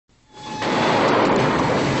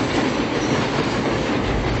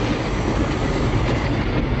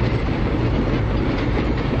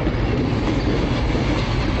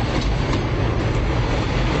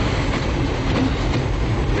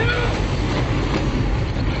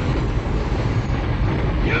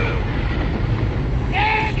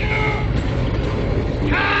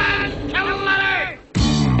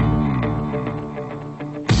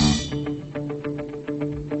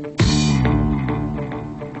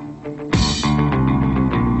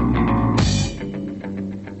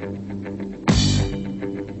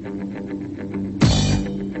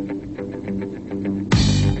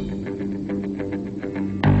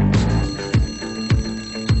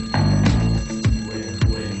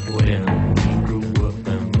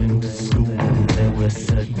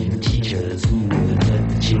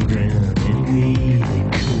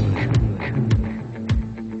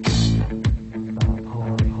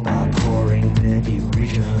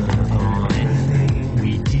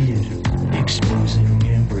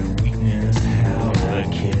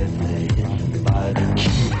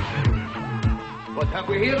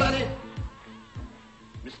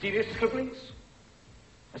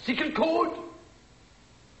secret code?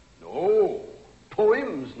 No.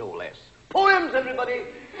 Poems, no less. Poems, everybody.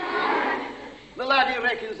 The laddie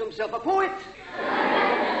reckons himself a poet.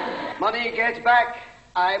 Money get back.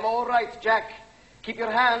 I'm all right, Jack. Keep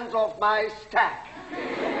your hands off my stack.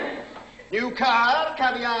 New car,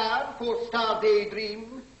 caviar, 4-star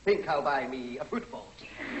daydream. Think I'll buy me a football team.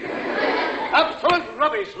 Absolute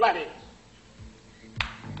rubbish, laddies.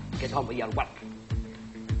 Get on with your work.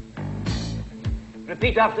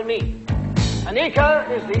 Repeat after me. An acre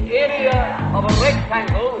is the area of a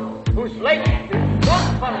rectangle whose length is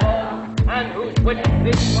 1 furlong and whose width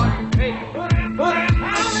is 1 cubit.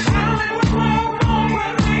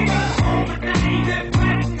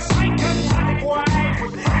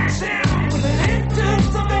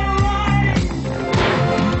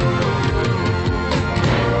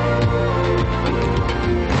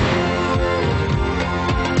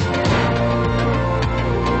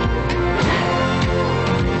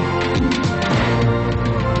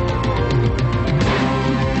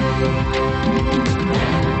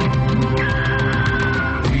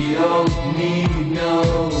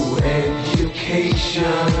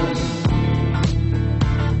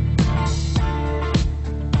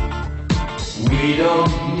 We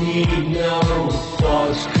don't need no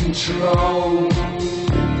thought control.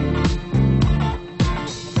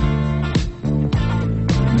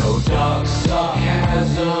 No dark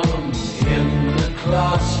sarcasm in the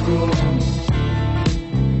classroom.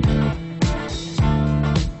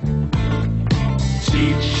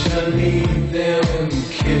 Teacher, leave them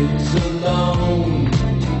kids alone.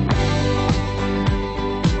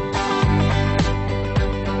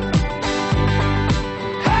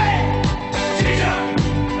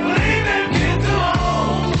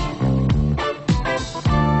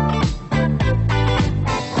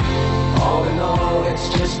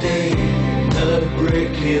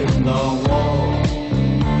 In the wall.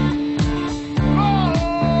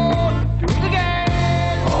 Oh, do it again.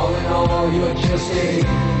 All in all, you're just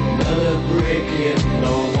another brick in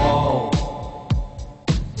the wall.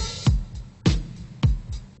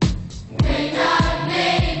 We don't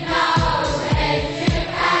need no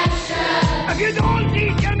education. If you don't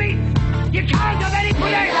teach your meat, you can't have any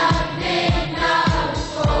pudding. We don't need no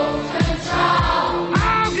school control.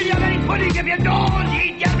 How can you have any pudding if you don't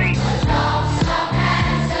eat your meat?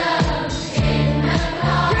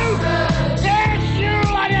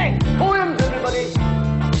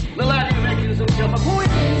 The laddie reckons himself a poet.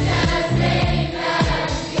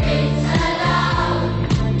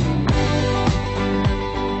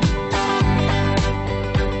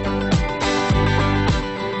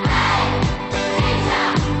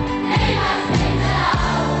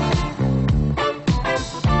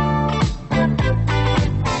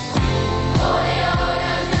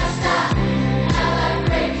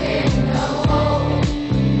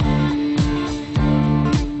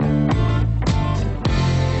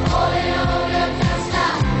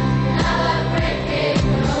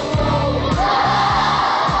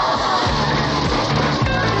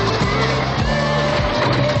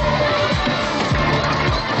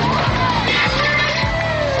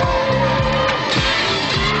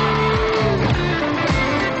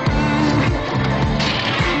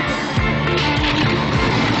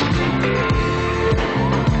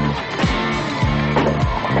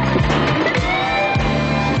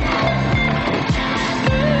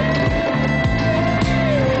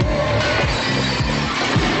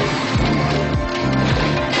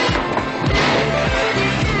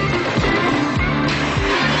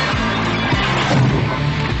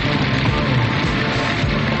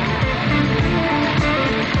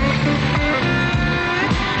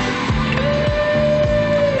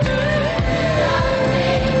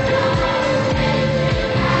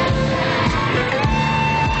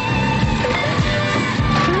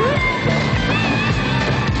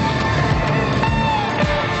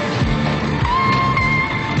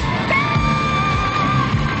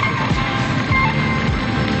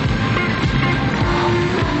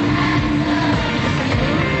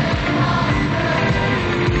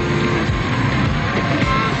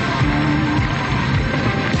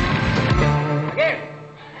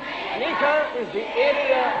 Is the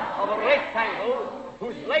area of a rectangle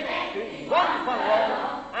whose length is 1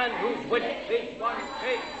 furlong and whose width is 1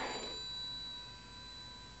 cubit.